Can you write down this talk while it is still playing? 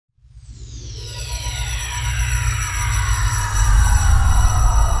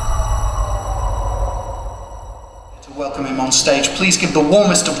welcome him on stage. Please give the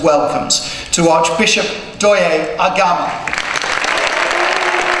warmest of welcomes to Archbishop Doye Agama.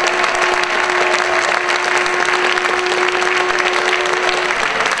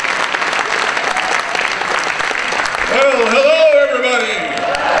 Well, hello everybody!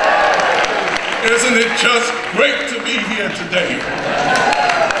 Isn't it just great to be here today?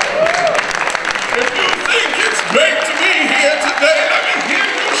 If you think it's great to be here today, let me hear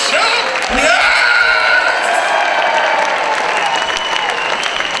you shout, yes!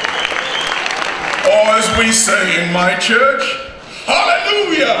 Or as we say in my church,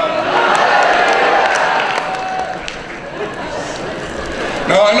 hallelujah!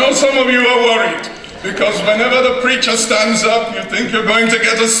 Now I know some of you are worried, because whenever the preacher stands up, you think you're going to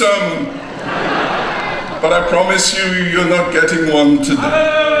get a sermon. But I promise you, you're not getting one today.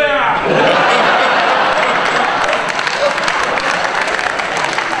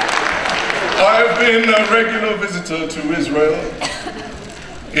 I've been a regular visitor to Israel.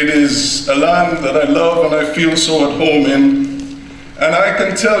 It is a land that I love and I feel so at home in. And I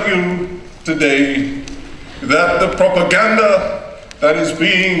can tell you today that the propaganda that is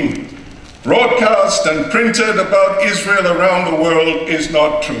being broadcast and printed about Israel around the world is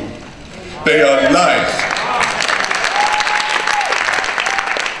not true. They are lies.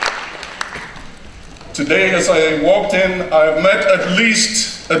 Today, as I walked in, I've met at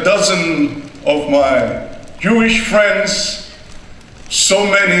least a dozen of my Jewish friends. So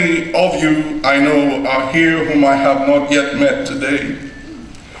many of you I know are here whom I have not yet met today.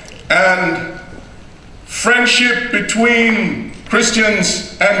 And friendship between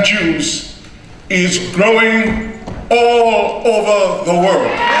Christians and Jews is growing all over the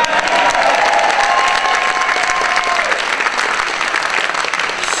world.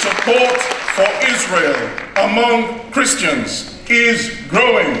 Support for Israel among Christians is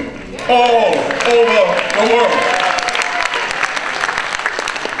growing all over the world.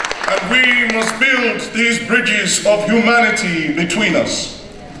 And we must build these bridges of humanity between us.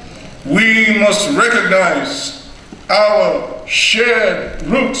 We must recognize our shared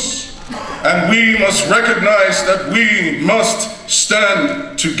roots, and we must recognize that we must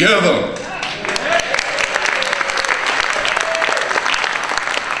stand together.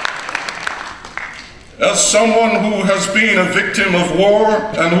 As someone who has been a victim of war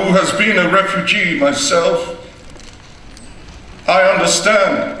and who has been a refugee myself, I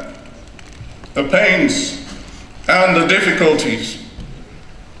understand the pains and the difficulties.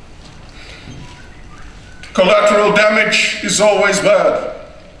 Collateral damage is always bad,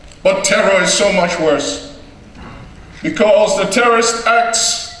 but terror is so much worse, because the terrorist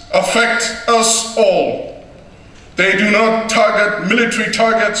acts affect us all. They do not target military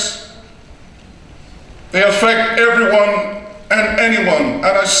targets. They affect everyone and anyone. And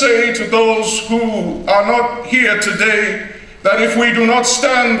I say to those who are not here today that if we do not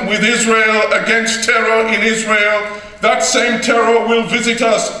stand with Israel against terror in Israel, that same terror will visit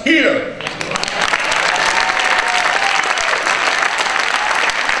us here.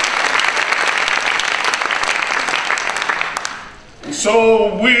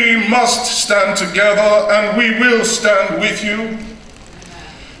 So we must stand together, and we will stand with you.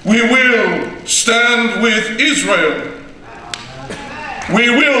 We will stand with Israel. We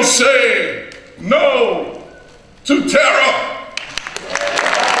will say no to terror.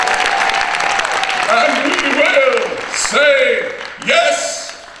 And we will say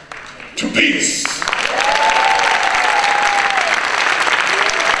yes to peace.